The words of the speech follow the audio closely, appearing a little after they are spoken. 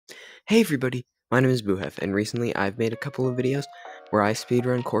Hey everybody, my name is Boohef, and recently I've made a couple of videos where I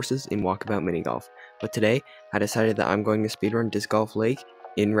speedrun courses in Walkabout Mini Golf. But today, I decided that I'm going to speedrun Disc Golf Lake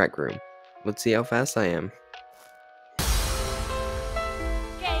in Rec Room. Let's see how fast I am.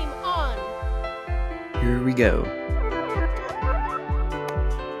 Game on! Here we go.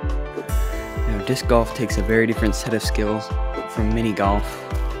 Now, Disc Golf takes a very different set of skills from Mini Golf.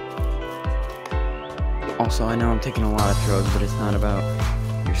 Also, I know I'm taking a lot of throws, but it's not about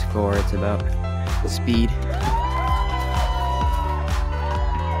your score, it's about speed.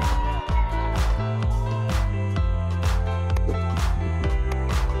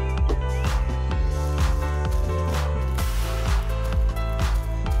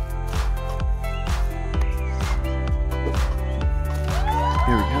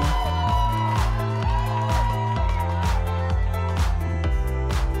 Here we go.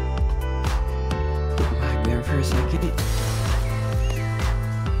 Lag there for a second.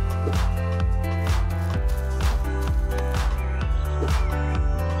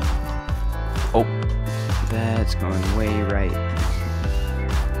 Oh, that's going way right.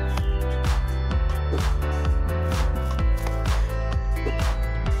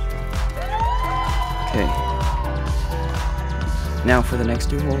 Okay. Now for the next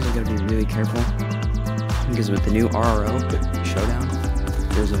two holes, I gotta be really careful because with the new RRO showdown,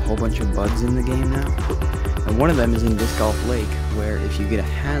 there's a whole bunch of bugs in the game now. And one of them is in Disc Golf Lake, where if you get a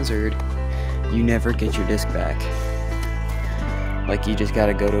hazard, you never get your disc back. Like, you just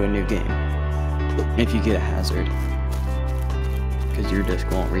gotta go to a new game if you get a hazard, because your disc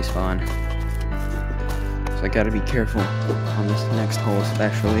won't respawn. So I gotta be careful on this next hole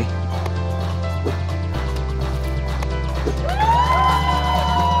especially.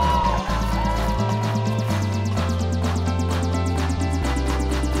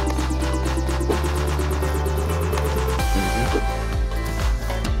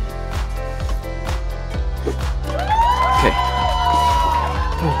 Okay.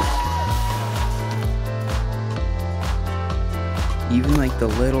 Oh. Even like the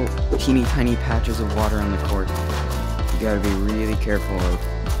little teeny tiny patches of water on the court, you gotta be really careful of,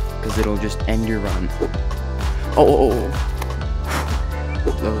 because it'll just end your run. Oh.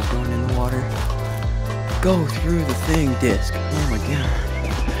 Those going in the water. Go through the thing, disc. Oh my god.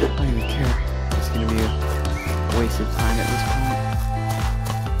 I don't even care. It's gonna be a waste of time at this point.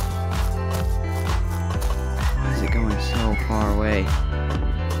 Why is it going so far away?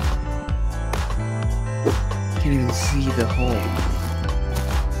 Can't even see the hole.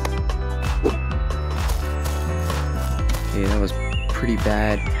 Okay, that was pretty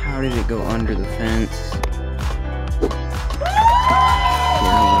bad. How did it go under the fence? Yeah,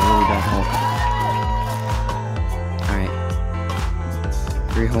 that was a really bad hole.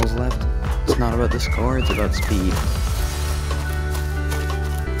 Alright. 3 holes left. It's not about the score, it's about speed.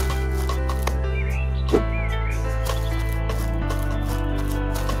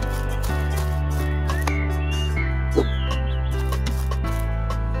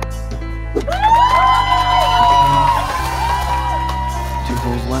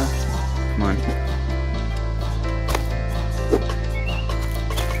 Holes left. Come on.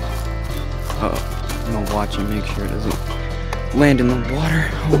 Uh-oh. I'm gonna watch and make sure it doesn't land in the water.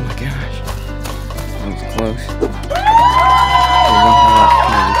 Oh my gosh. That was close. There's nothing left.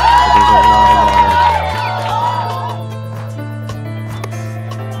 Come on. There's a lot of water.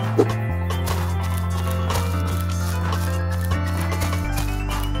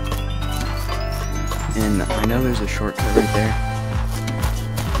 And I know there's a shortcut right there,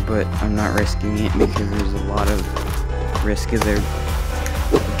 but I'm not risking it because there's a lot of risk of there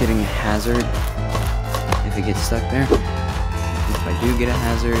getting a hazard if it gets stuck there. If I do get a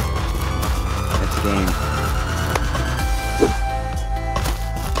hazard, that's game.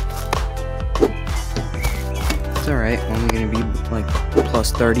 It's alright, only gonna be like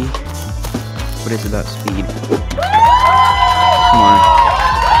plus 30, but it's about speed. Come on.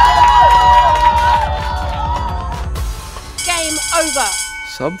 Game over!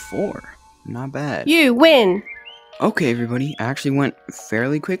 Sub 4. Not bad. You win! Okay, everybody. I actually went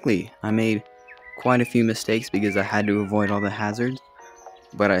fairly quickly. I made quite a few mistakes because I had to avoid all the hazards,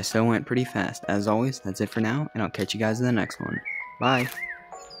 but I still went pretty fast. As always, that's it for now, and I'll catch you guys in the next one. Bye!